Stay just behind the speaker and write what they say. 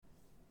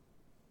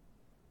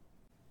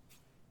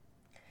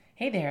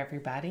Hey there,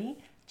 everybody.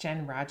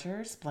 Jen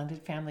Rogers, Blended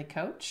Family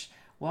Coach.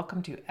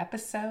 Welcome to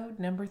episode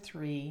number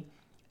 3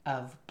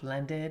 of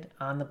Blended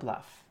on the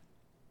Bluff.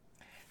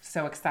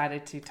 So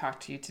excited to talk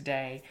to you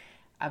today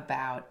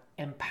about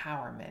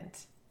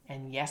empowerment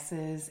and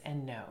yeses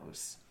and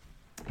nos.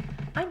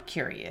 I'm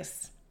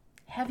curious,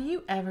 have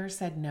you ever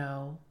said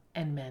no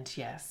and meant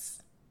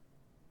yes?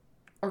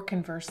 Or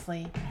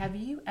conversely, have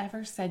you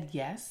ever said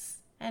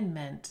yes and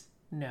meant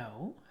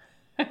no?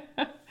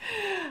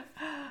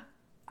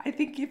 I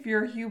think if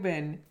you're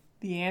human,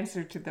 the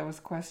answer to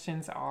those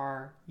questions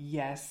are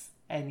yes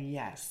and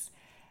yes.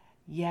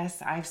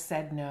 Yes, I've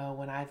said no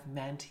when I've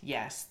meant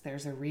yes.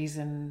 There's a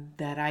reason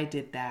that I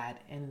did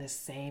that, and the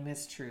same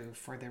is true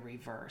for the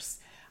reverse.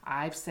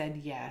 I've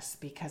said yes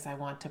because I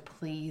want to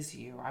please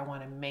you, I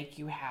want to make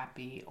you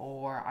happy,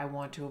 or I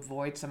want to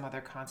avoid some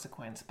other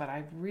consequence, but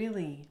I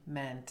really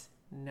meant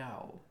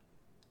no.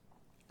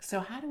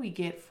 So how do we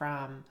get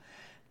from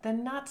the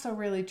not so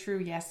really true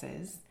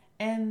yeses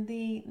and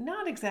the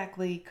not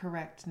exactly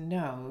correct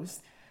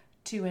no's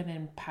to an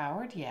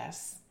empowered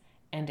yes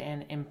and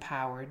an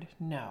empowered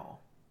no?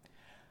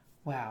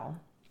 Well,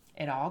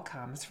 it all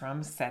comes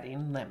from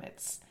setting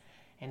limits.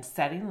 And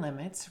setting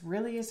limits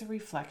really is a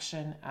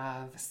reflection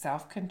of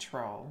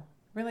self-control,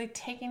 really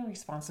taking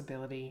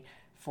responsibility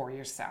for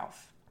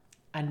yourself.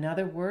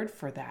 Another word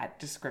for that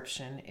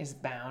description is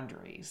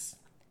boundaries.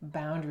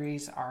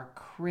 Boundaries are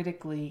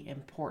critically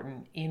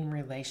important in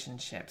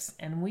relationships,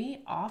 and we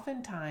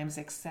oftentimes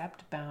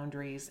accept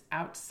boundaries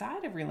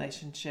outside of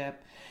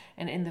relationship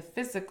and in the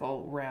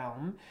physical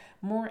realm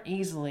more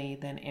easily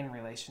than in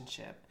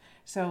relationship.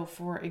 So,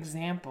 for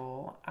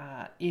example,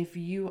 if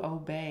you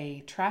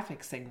obey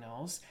traffic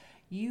signals,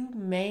 you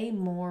may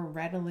more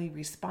readily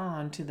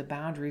respond to the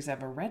boundaries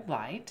of a red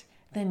light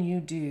than you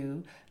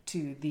do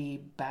to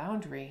the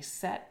boundary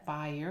set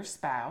by your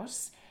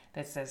spouse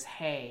that says,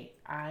 hey,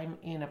 I'm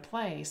in a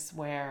place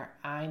where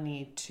I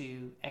need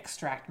to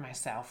extract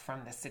myself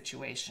from the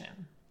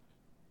situation.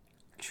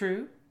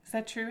 True? Is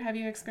that true? Have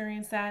you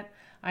experienced that?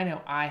 I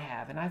know I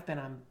have, and I've been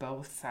on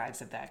both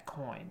sides of that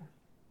coin.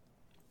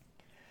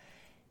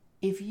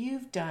 If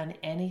you've done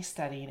any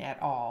studying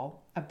at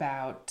all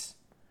about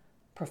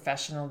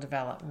professional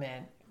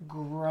development,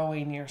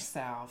 growing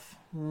yourself,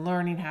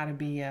 learning how to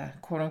be a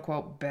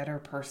quote-unquote better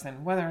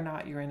person, whether or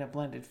not you're in a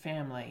blended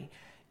family,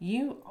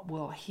 you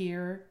will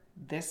hear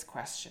this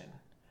question: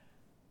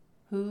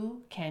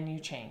 who can you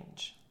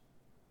change?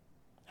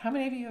 How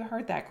many of you have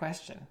heard that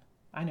question?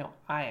 I know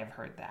I have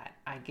heard that.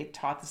 I get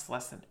taught this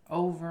lesson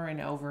over and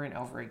over and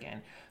over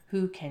again.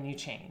 Who can you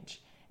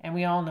change? And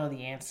we all know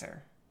the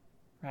answer,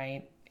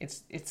 right?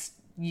 It's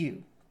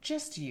you,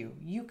 just you.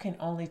 You can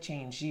only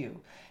change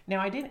you.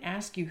 Now, I didn't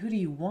ask you who do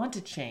you want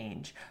to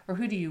change or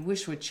who do you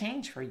wish would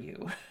change for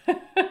you.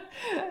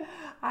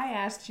 I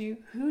asked you,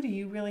 who do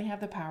you really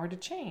have the power to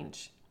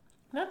change?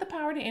 Not the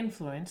power to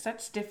influence,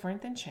 that's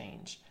different than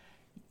change.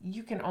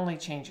 You can only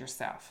change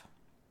yourself.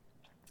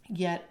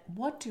 Yet,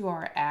 what do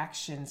our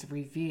actions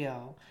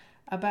reveal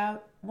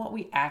about what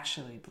we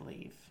actually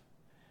believe?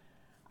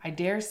 I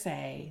dare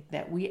say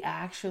that we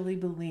actually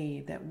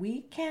believe that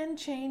we can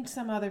change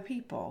some other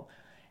people,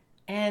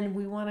 and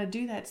we want to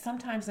do that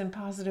sometimes in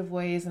positive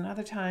ways and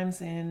other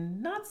times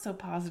in not so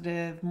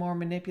positive, more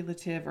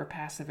manipulative or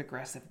passive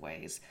aggressive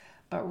ways.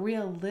 But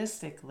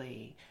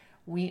realistically,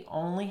 we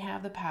only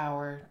have the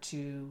power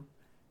to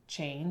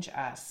change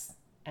us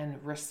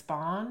and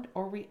respond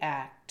or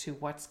react to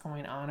what's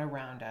going on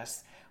around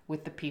us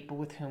with the people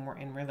with whom we're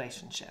in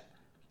relationship.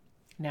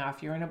 Now,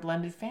 if you're in a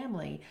blended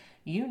family,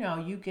 you know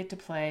you get to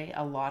play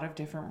a lot of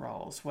different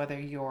roles, whether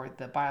you're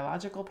the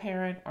biological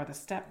parent or the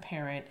step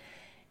parent.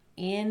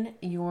 In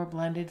your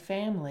blended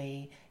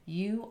family,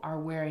 you are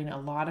wearing a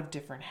lot of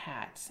different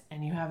hats,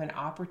 and you have an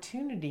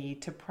opportunity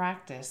to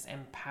practice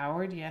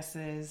empowered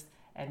yeses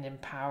and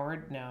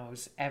empowered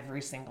no's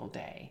every single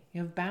day.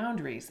 You have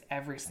boundaries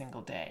every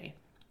single day.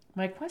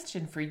 My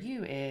question for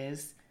you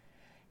is,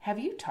 have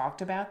you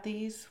talked about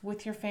these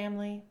with your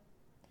family?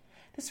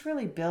 This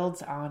really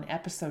builds on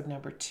episode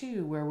number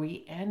 2, where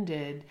we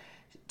ended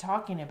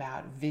talking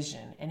about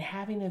vision and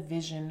having a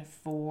vision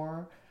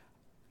for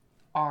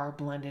our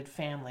blended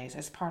families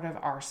as part of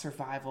our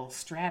survival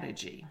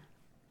strategy.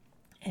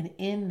 And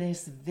in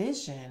this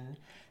vision,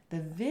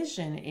 the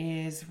vision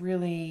is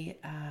really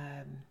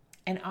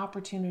an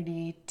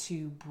opportunity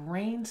to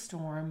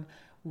brainstorm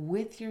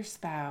with your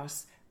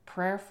spouse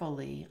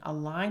prayerfully,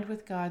 aligned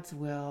with God's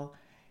will.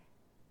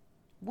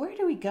 Where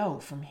do we go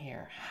from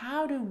here?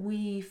 How do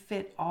we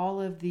fit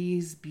all of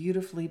these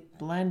beautifully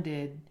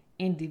blended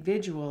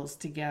individuals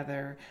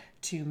together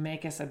to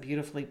make us a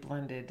beautifully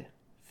blended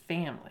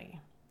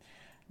family?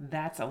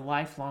 That's a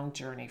lifelong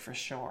journey for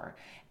sure.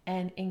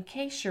 And in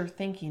case you're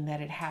thinking that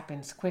it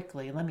happens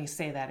quickly, let me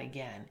say that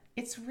again.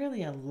 It's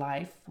really a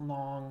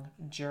lifelong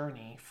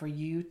journey for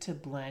you to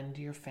blend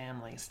your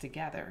families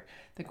together.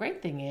 The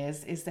great thing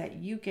is that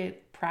you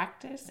get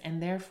practice,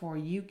 and therefore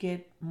you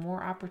get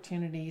more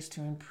opportunities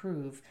to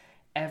improve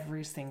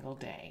every single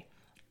day.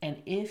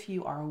 And if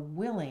you are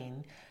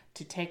willing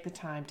to take the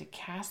time to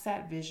cast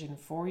that vision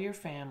for your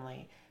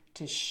family,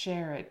 to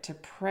share it, to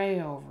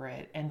pray over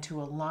it, and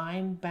to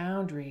align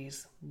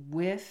boundaries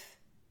with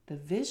the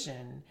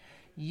vision,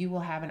 you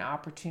will have an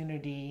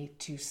opportunity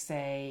to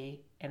say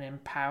an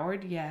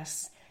empowered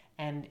yes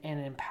and an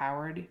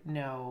empowered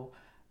no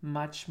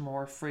much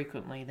more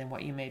frequently than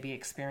what you may be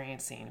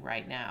experiencing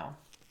right now.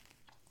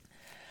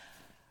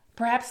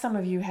 Perhaps some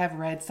of you have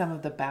read some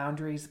of the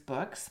Boundaries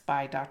books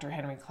by Dr.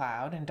 Henry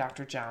Cloud and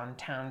Dr. John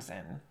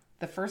Townsend.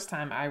 The first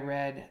time I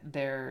read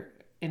their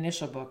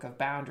initial book of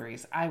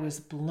Boundaries, I was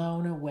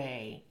blown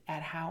away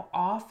at how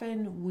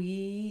often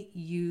we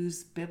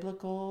use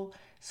biblical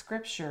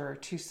scripture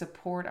to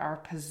support our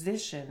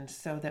position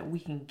so that we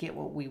can get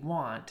what we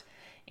want,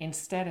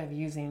 instead of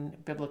using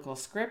biblical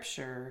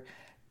scripture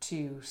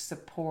to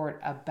support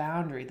a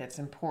boundary that's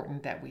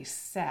important that we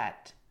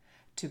set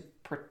to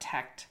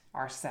protect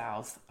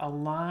ourselves,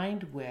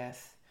 aligned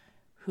with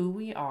who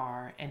we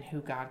are and who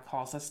God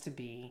calls us to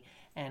be,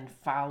 and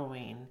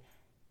following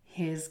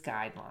His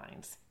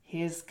guidelines,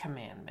 His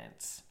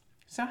commandments.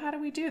 So how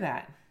do we do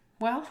that?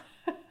 Well,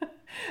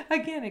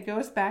 again, it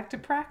goes back to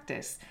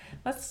practice.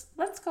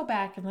 Let's go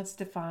back and let's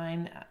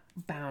define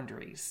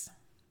boundaries.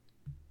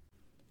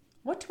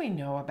 What do we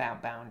know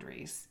about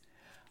boundaries?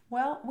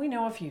 Well, we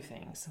know a few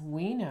things.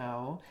 We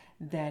know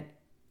that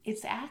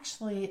it's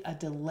actually a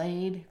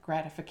delayed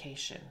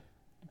gratification.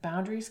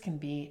 Boundaries can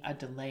be a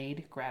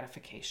delayed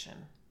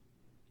gratification.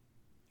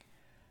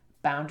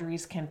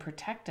 Boundaries can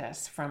protect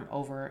us from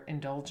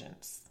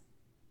overindulgence.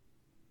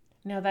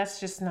 Now, that's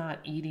just not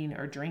eating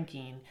or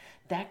drinking.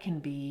 That can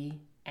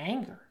be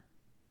anger.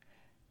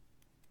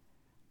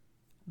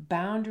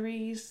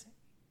 Boundaries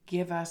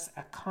give us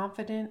a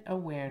confident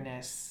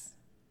awareness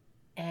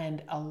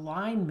and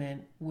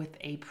alignment with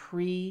a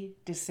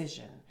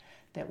pre-decision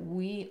that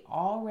we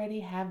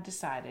already have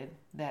decided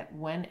that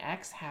when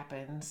X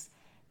happens,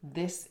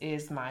 this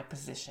is my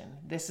position.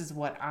 This is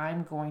what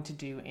I'm going to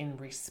do in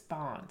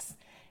response.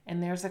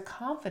 And there's a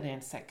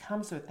confidence that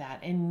comes with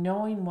that in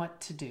knowing what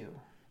to do.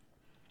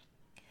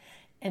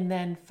 And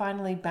then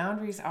finally,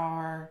 boundaries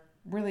are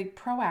really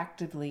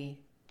proactively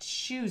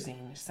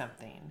choosing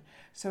something.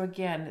 So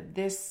again,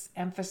 this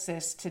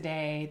emphasis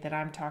today that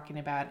I'm talking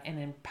about, an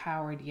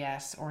empowered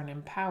yes or an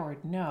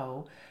empowered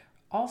no,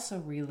 also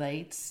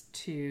relates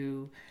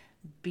to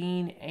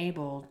being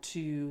able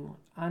to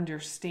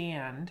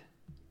understand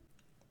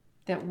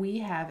that we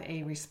have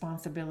a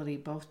responsibility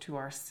both to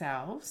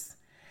ourselves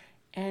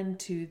and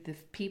to the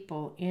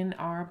people in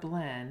our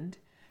blend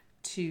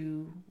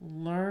to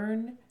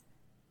learn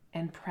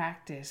and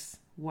practice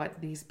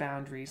what these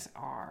boundaries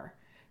are,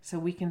 so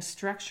we can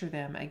structure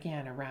them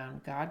again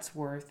around God's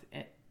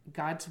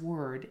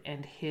word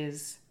and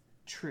His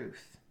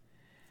truth.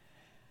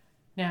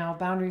 Now,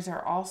 boundaries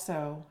are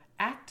also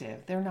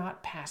active. They're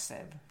not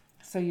passive.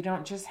 So you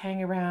don't just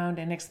hang around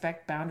and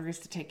expect boundaries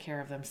to take care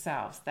of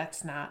themselves.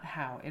 That's not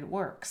how it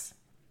works.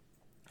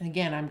 And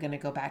again, I'm going to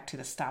go back to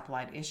the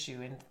stoplight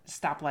issue and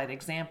stoplight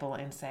example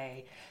and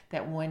say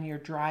that when you're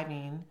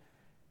driving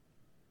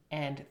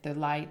and the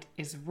light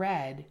is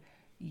red,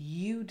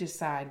 you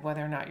decide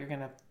whether or not you're going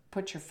to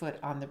put your foot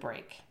on the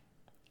brake.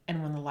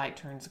 And when the light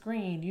turns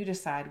green, you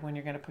decide when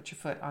you're going to put your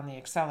foot on the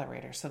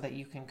accelerator so that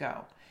you can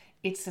go.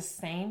 It's the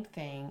same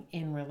thing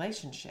in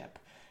relationship,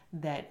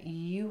 that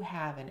you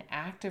have an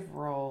active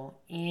role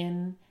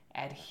in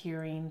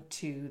adhering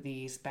to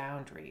these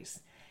boundaries.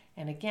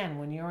 And again,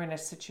 when you're in a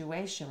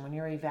situation, when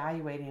you're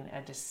evaluating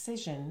a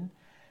decision,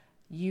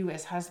 you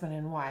as husband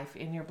and wife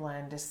in your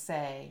blend to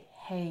say,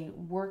 hey,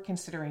 we're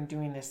considering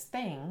doing this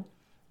thing,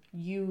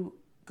 you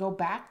go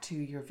back to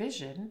your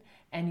vision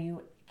and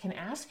you can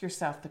ask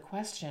yourself the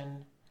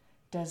question,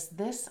 does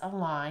this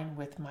align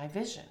with my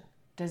vision?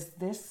 Does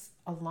this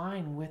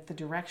align with the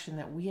direction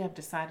that we have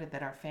decided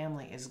that our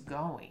family is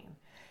going?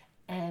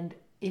 And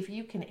if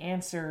you can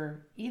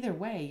answer either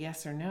way,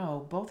 yes or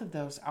no, both of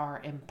those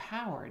are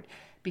empowered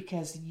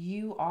because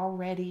you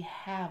already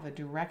have a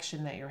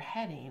direction that you're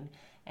heading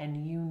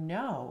and you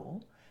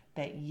know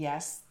that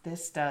yes,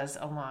 this does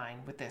align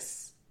with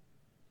this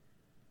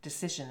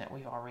decision that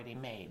we've already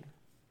made.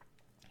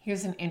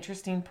 Here's an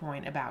interesting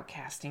point about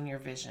casting your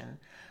vision.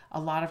 A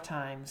lot of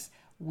times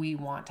we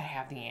want to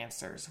have the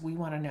answers. We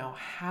want to know,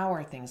 how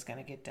are things going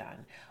to get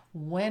done?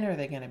 When are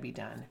they going to be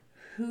done?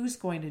 Who's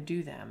going to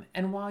do them?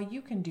 And while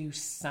you can do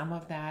some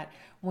of that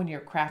when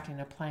you're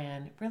crafting a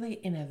plan, really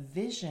in a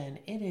vision,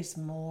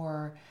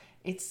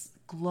 it's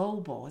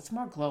global. It's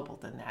more global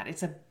than that.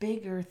 It's a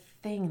bigger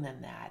thing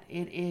than that.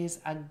 It is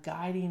a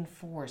guiding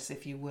force,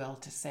 if you will,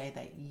 to say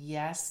that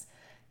yes,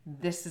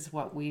 this is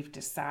what we've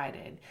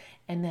decided.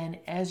 And then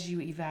as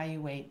you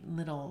evaluate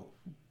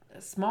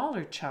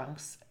smaller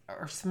chunks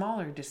or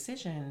smaller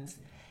decisions,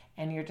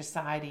 and you're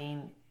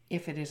deciding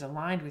if it is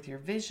aligned with your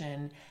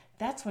vision,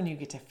 that's when you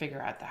get to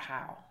figure out the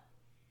how.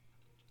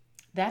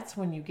 That's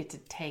when you get to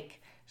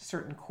take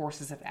certain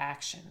courses of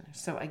action.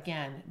 So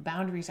again,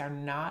 boundaries are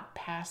not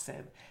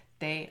passive,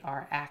 they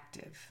are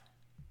active.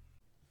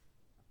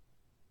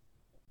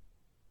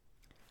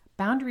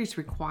 Boundaries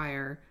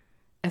require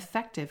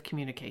effective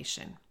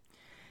communication.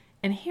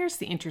 And here's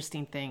the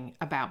interesting thing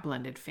about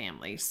blended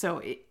families.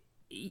 So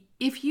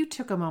if you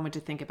took a moment to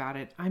think about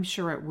it, I'm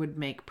sure it would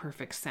make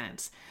perfect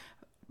sense.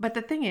 But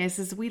the thing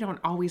is we don't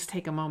always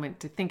take a moment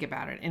to think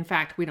about it. In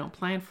fact, we don't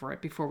plan for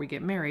it before we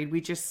get married.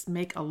 We just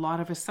make a lot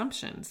of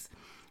assumptions.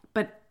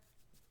 But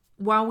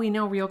while we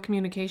know real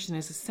communication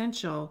is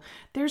essential,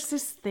 there's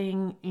this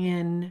thing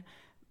in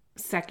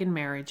second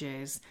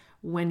marriages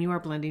when you are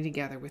blending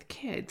together with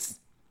kids.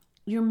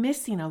 You're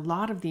missing a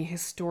lot of the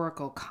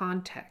historical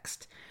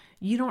context.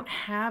 You don't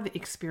have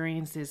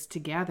experiences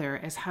together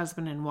as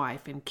husband and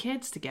wife and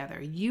kids together.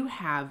 You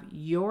have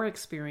your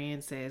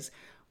experiences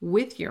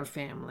with your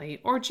family,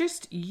 or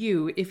just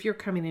you if you're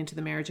coming into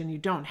the marriage and you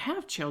don't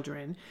have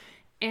children.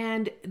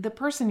 And the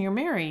person you're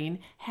marrying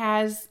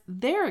has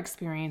their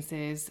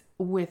experiences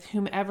with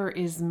whomever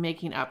is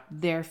making up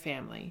their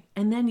family.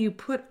 And then you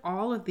put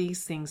all of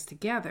these things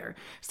together.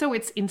 So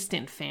it's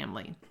instant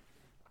family.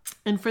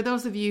 And for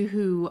those of you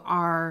who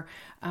are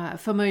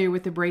familiar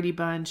with the Brady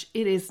Bunch,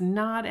 it is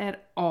not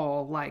at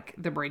all like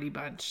the Brady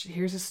Bunch.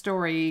 Here's a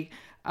story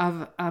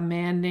of a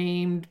man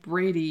named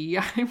Brady.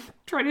 I'm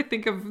trying to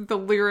think of the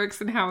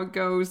lyrics and how it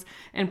goes.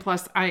 And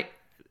plus, I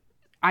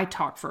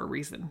talk for a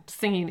reason.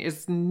 Singing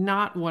is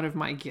not one of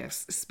my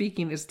gifts.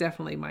 Speaking is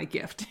definitely my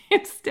gift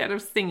instead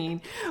of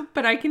singing.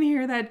 But I can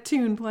hear that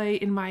tune play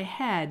in my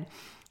head.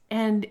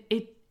 And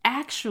it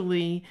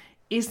actually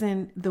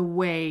isn't the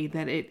way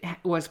that it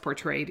was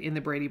portrayed in the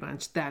Brady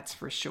Bunch, that's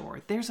for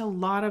sure. There's a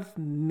lot of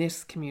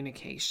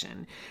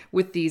miscommunication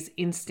with these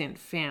instant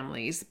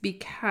families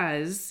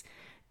because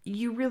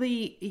you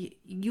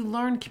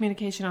learn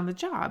communication on the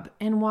job.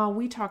 And while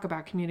we talk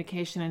about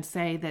communication and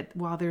say that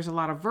while there's a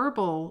lot of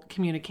verbal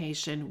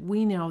communication,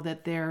 we know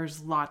that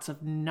there's lots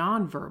of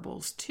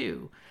nonverbals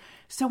too.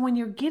 So when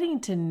you're getting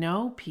to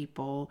know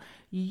people,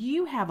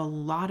 you have a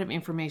lot of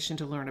information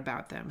to learn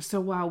about them. So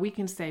while we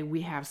can say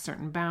we have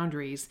certain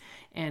boundaries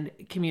and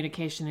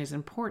communication is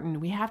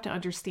important, we have to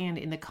understand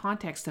in the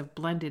context of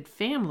blended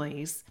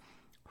families,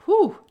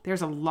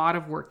 there's a lot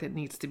of work that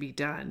needs to be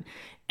done.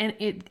 And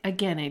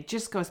it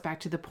just goes back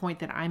to the point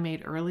that I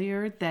made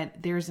earlier,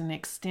 that there's an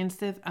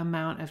extensive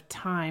amount of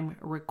time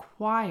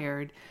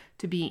required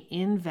to be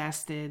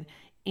invested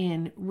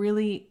in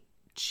really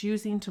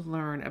choosing to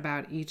learn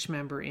about each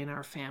member in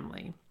our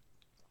family.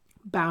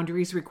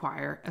 Boundaries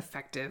require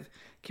effective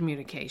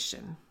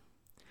communication.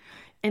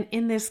 And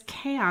in this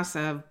chaos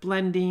of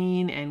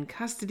blending and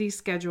custody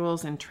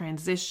schedules and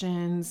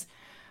transitions,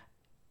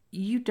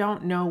 you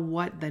don't know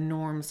what the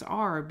norms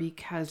are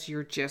because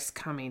you're just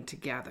coming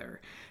together.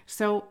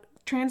 So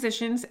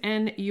transitions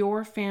and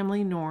your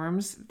family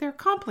norms, they're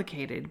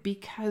complicated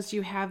because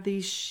you have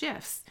these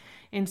shifts.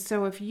 And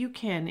so if you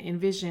can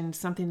envision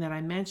something that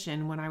I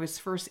mentioned when I was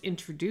first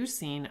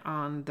introducing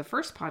on the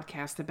first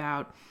podcast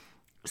about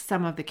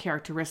some of the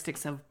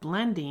characteristics of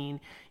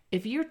blending,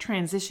 if you're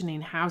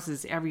transitioning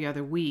houses every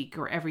other week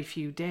or every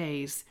few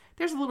days,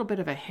 there's a little bit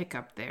of a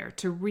hiccup there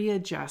to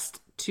readjust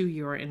to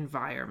your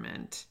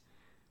environment.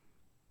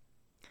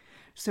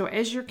 So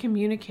as you're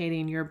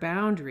communicating your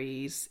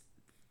boundaries,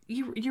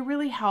 you're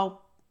really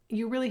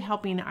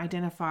helping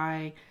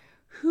identify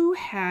who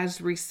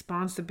has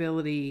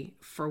responsibility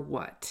for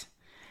what.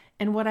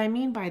 And what I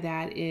mean by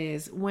that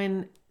is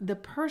when the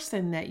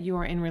person that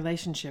you're in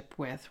relationship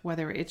with,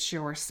 whether it's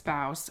your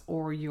spouse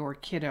or your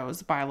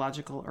kiddos,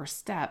 biological or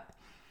step,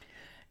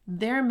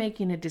 they're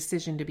making a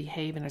decision to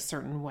behave in a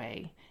certain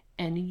way.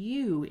 And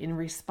you, in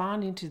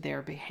responding to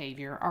their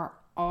behavior, are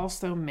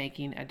also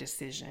making a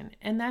decision.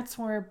 And that's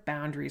where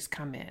boundaries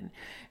come in.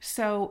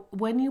 So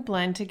when you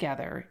blend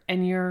together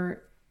and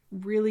you're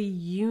really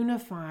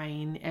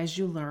unifying as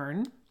you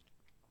learn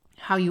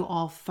how you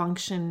all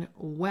function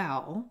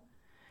well,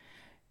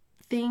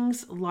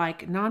 things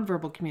like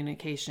nonverbal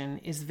communication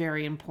is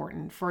very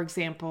important. For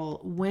example,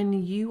 when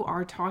you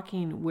are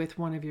talking with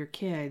one of your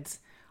kids,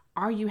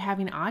 are you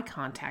having eye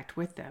contact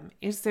with them?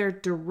 Is there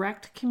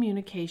direct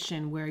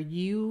communication where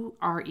you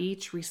are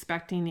each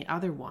respecting the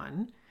other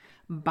one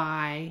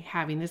by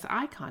having this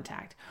eye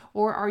contact?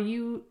 Or are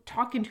you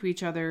talking to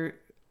each other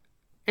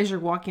as you're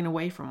walking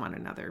away from one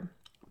another?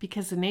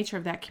 Because the nature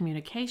of that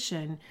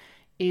communication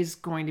is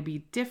going to be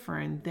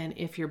different than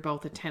if you're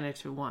both attentive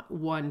to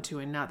one to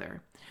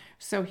another.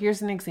 So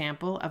here's an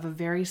example of a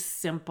very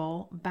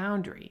simple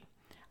boundary.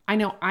 I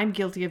know I'm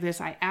guilty of this.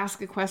 I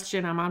ask a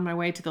question, I'm on my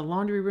way to the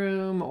laundry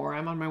room, or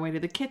I'm on my way to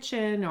the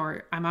kitchen,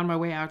 or I'm on my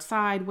way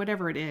outside,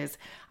 whatever it is.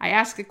 I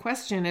ask a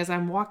question as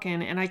I'm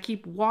walking, and I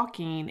keep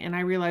walking, and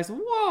I realize,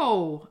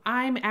 whoa,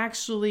 I'm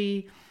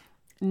actually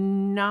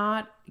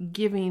not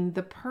giving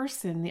the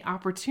person the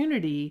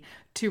opportunity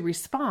to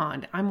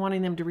respond. I'm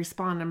wanting them to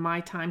respond on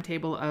my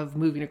timetable of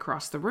moving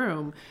across the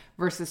room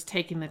versus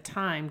taking the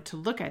time to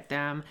look at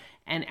them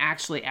and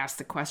actually ask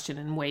the question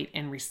and wait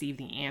and receive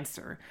the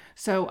answer.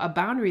 So a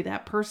boundary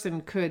that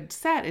person could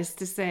set is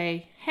to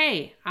say,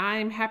 hey,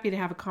 I'm happy to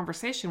have a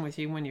conversation with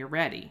you when you're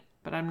ready,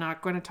 but I'm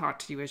not going to talk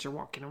to you as you're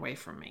walking away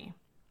from me.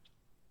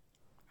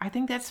 I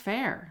think that's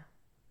fair.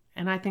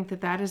 And I think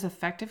that that is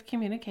effective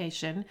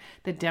communication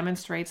that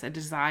demonstrates a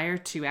desire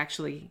to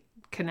actually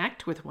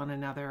connect with one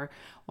another,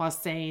 while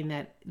saying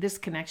that this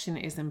connection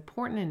is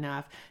important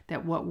enough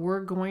that what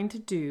we're going to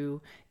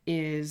do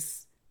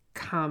is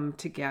come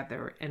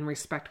together and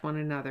respect one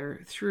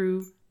another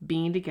through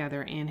being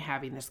together and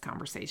having this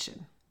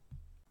conversation.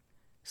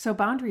 So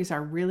boundaries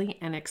are really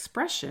an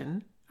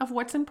expression of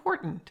what's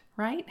important,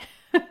 right?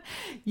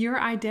 You're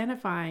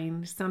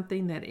identifying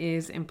something that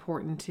is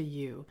important to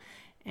you.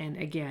 And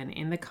again,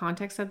 in the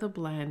context of the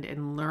blend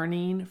and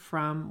learning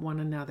from one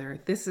another,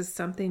 this is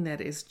something that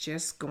is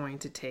just going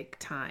to take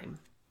time.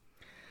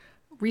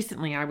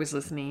 Recently, I was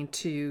listening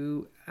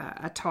to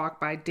a talk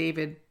by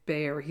David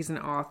Bayer. He's an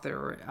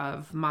author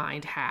of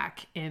Mind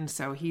Hack. And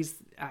so he's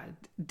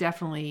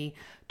definitely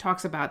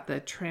talks about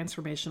the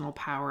transformational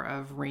power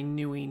of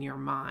renewing your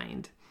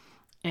mind.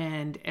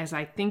 And as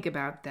I think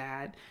about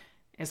that,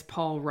 as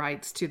Paul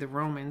writes to the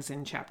Romans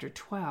in chapter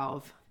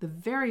 12, the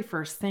very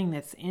first thing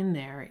that's in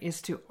there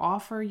is to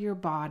offer your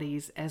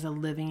bodies as a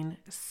living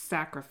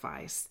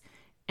sacrifice,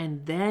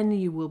 and then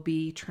you will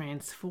be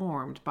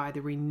transformed by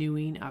the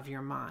renewing of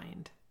your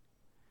mind.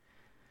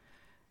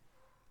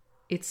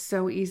 It's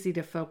so easy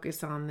to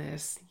focus on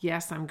this.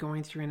 Yes, I'm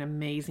going through an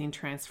amazing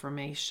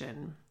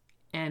transformation,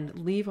 and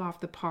leave off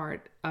the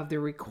part of the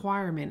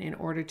requirement in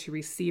order to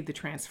receive the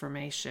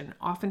transformation.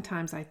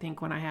 Oftentimes, I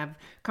think when I have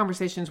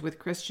conversations with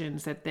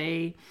Christians that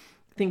they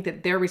think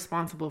that they're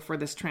responsible for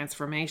this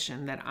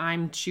transformation, that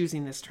I'm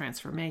choosing this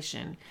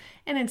transformation.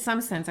 And in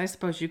some sense, I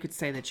suppose you could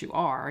say that you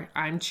are.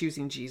 I'm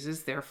choosing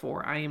Jesus,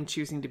 therefore I am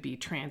choosing to be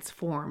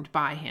transformed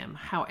by him.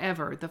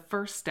 However, the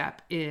first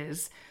step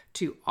is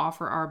to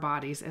offer our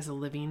bodies as a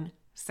living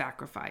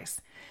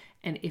sacrifice.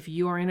 And if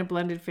you are in a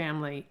blended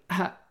family,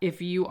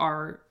 if you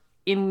are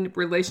in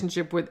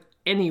relationship with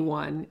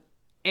anyone,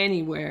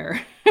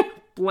 anywhere,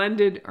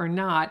 blended or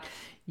not,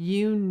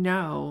 you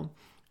know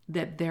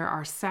that there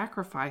are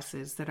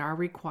sacrifices that are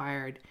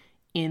required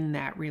in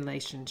that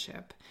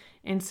relationship.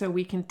 And so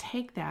we can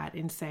take that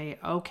and say,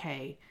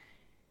 okay,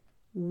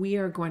 we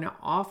are going to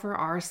offer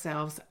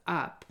ourselves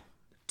up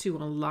to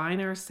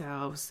align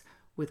ourselves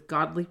with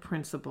godly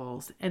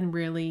principles, and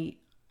really,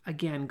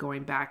 again,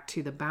 going back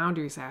to the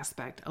boundaries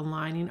aspect,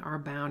 aligning our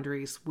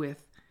boundaries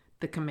with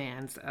the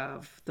commands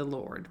of the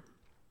Lord.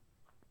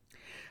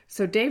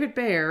 So David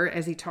Bayer,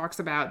 as he talks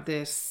about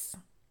this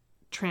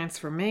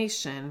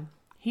transformation,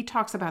 he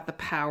talks about the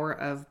power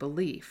of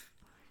belief.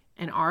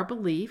 And our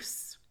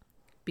beliefs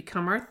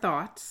become our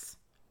thoughts,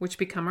 which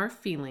become our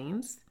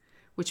feelings,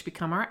 which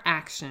become our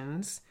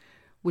actions,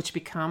 which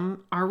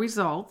become our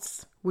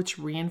results, which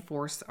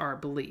reinforce our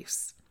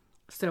beliefs.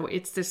 So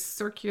it's this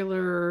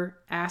circular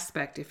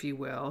aspect, if you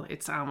will.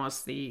 It's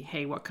almost the,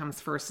 hey, what comes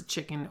first, the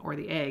chicken or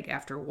the egg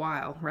after a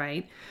while,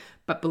 right?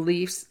 But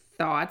beliefs,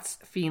 thoughts,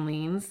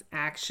 feelings,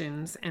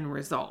 actions, and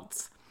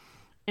results.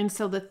 And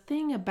so the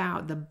thing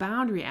about the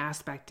boundary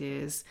aspect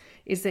is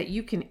that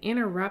you can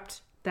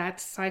interrupt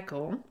that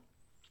cycle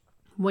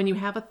when you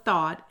have a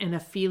thought and a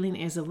feeling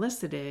is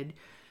elicited.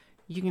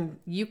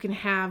 You can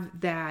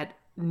have that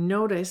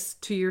notice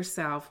to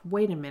yourself,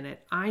 wait a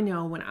minute, I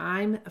know when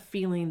I'm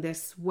feeling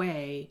this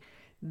way,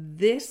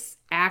 this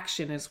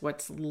action is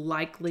what's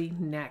likely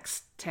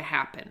next to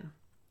happen.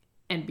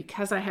 And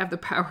because I have the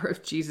power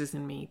of Jesus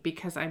in me,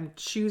 because I'm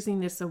choosing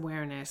this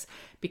awareness,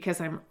 because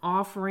I'm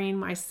offering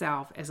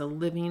myself as a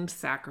living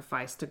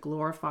sacrifice to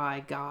glorify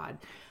God,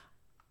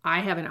 I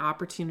have an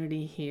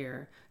opportunity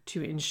here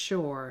to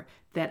ensure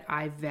that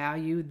I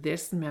value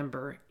this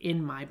member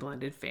in my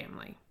blended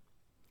family.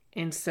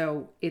 And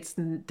so it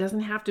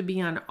doesn't have to be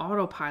on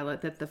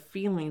autopilot that the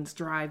feelings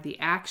drive the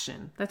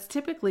action. That's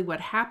typically what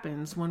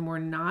happens when we're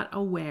not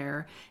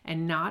aware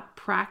and not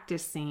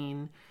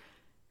practicing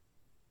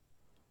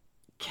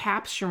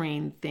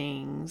capturing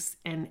things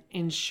and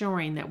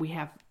ensuring that we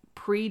have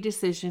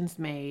pre-decisions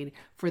made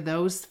for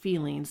those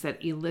feelings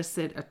that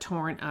elicit a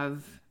torrent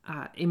of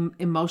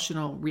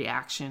emotional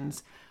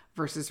reactions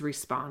versus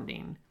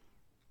responding.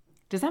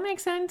 Does that make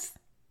sense?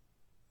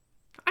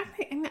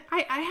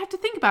 I have to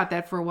think about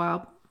that for a while,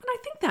 but I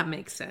think that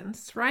makes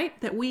sense, right?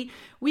 That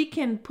we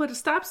can put a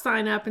stop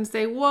sign up and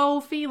say, whoa,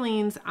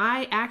 feelings,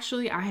 I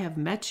have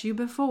met you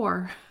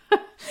before.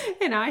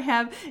 And I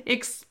have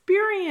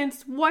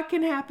experienced what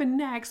can happen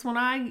next when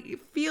I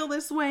feel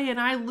this way and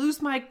I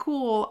lose my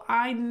cool.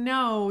 I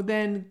know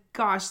then,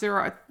 gosh, there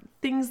are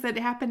things that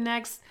happen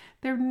next.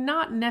 They're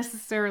not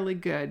necessarily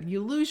good.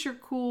 You lose your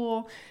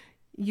cool,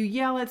 you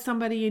yell at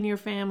somebody in your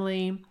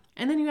family,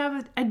 and then you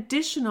have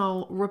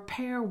additional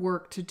repair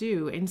work to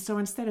do. And so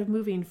instead of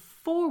moving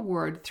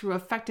forward through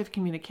effective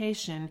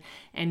communication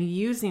and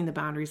using the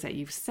boundaries that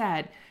you've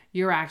set,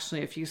 you're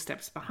actually a few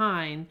steps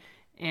behind,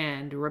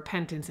 and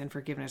repentance and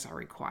forgiveness are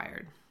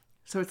required.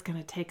 So it's going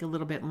to take a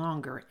little bit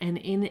longer. And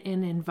in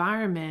an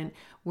environment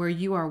where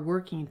you are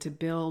working to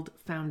build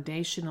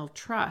foundational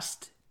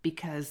trust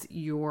because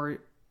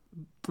you're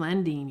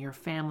blending your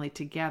family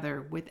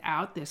together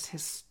without this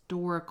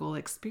historical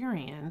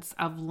experience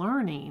of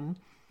learning,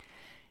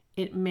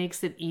 it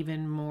makes it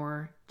even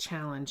more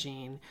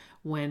challenging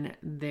when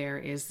there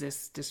is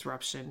this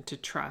disruption to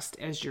trust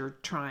as you're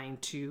trying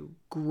to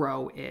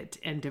grow it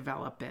and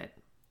develop it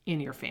in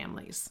your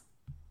families.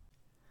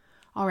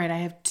 All right, I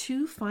have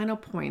 2 final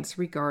points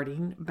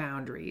regarding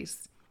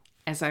boundaries.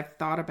 As I've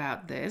thought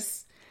about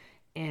this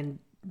and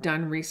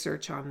done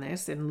research on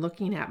this and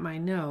looking at my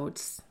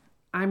notes,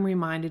 I'm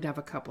reminded of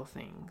a couple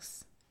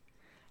things.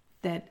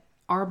 That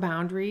our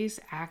boundaries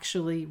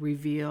actually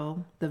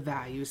reveal the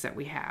values that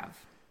we have.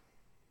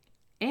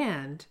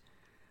 And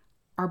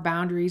our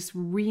boundaries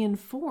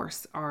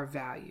reinforce our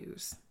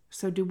values.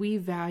 So do we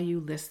value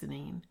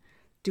listening?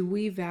 Do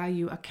we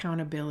value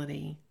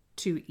accountability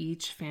to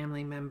each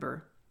family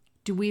member?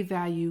 Do we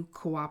value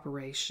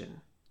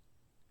cooperation?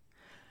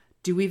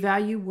 Do we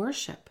value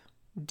worship?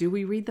 Do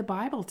we read the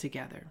Bible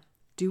together?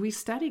 Do we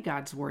study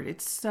God's Word?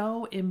 It's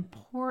so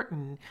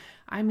important.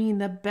 I mean,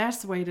 the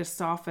best way to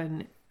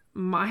soften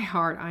my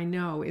heart, I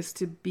know, is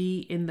to be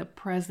in the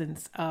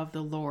presence of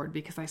the Lord,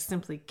 because I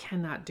simply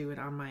cannot do it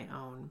on my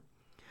own.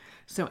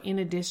 So in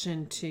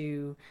addition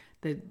to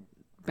the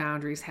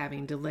boundaries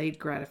having delayed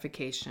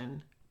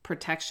gratification,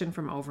 protection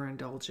from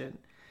overindulgence,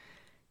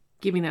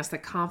 giving us the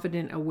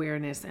confident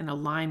awareness and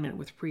alignment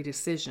with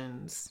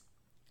predecisions,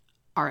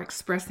 our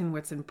expressing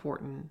what's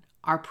important,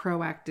 our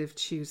proactive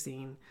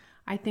choosing,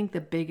 I think the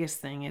biggest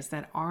thing is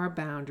that our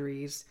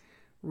boundaries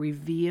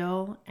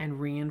reveal and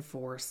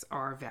reinforce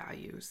our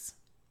values.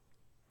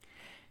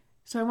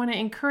 So I want to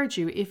encourage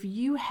you, if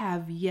you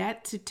have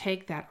yet to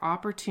take that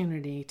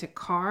opportunity to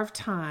carve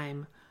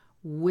time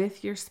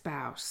with your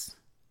spouse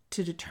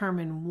to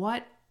determine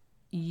what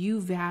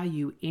you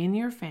value in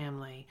your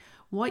family,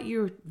 what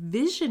your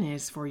vision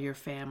is for your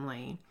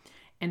family,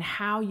 and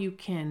how you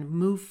can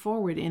move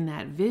forward in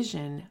that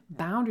vision,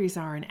 boundaries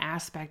are an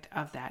aspect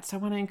of that. So I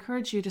want to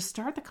encourage you to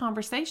start the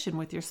conversation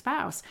with your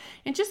spouse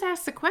and just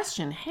ask the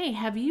question, hey,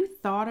 have you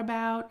thought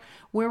about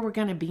where we're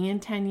going to be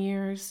in 10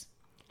 years?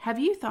 Have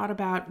you thought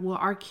about, well,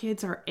 our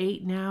kids are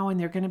 8 now and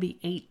they're going to be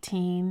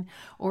 18,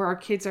 or our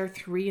kids are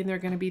 3 and they're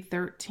going to be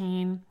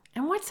 13?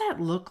 And what's that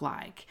look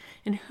like?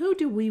 And who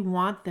do we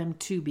want them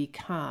to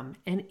become?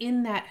 And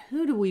in that,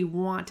 who do we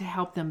want to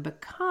help them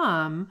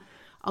become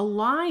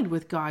aligned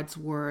with God's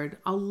Word,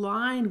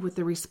 aligned with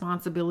the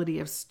responsibility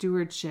of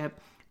stewardship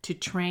to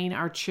train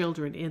our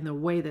children in the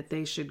way that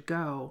they should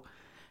go?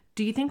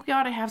 Do you think we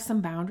ought to have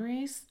some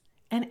boundaries?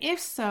 And if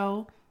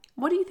so,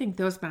 what do you think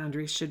those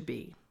boundaries should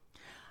be?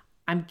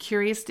 I'm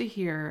curious to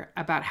hear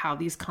about how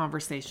these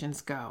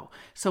conversations go.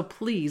 So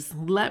please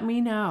let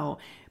me know.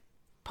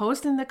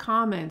 Post in the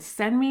comments,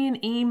 send me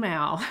an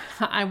email.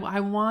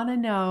 I want to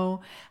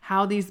know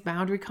how these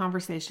boundary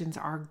conversations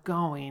are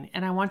going.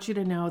 And I want you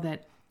to know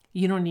that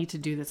you don't need to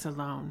do this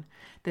alone,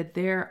 that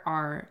there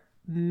are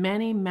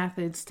many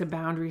methods to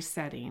boundary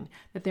setting,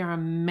 that there are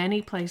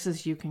many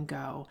places you can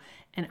go.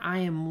 And I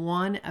am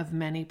one of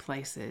many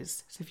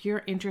places. So if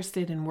you're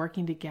interested in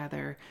working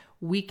together,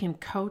 we can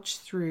coach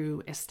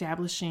through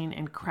establishing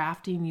and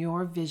crafting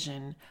your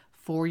vision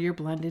for your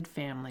blended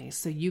family,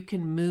 so you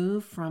can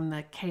move from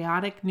the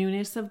chaotic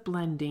newness of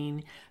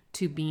blending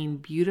to being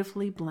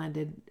beautifully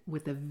blended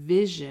with a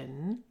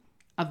vision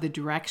of the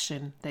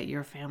direction that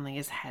your family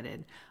is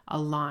headed,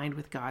 aligned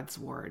with God's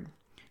Word.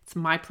 It's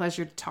my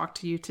pleasure to talk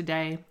to you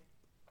today.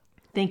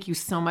 Thank you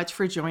so much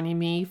for joining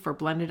me for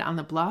Blended on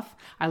the Bluff.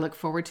 I look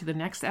forward to the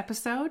next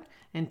episode.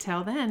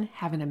 Until then,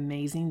 have an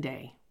amazing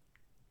day.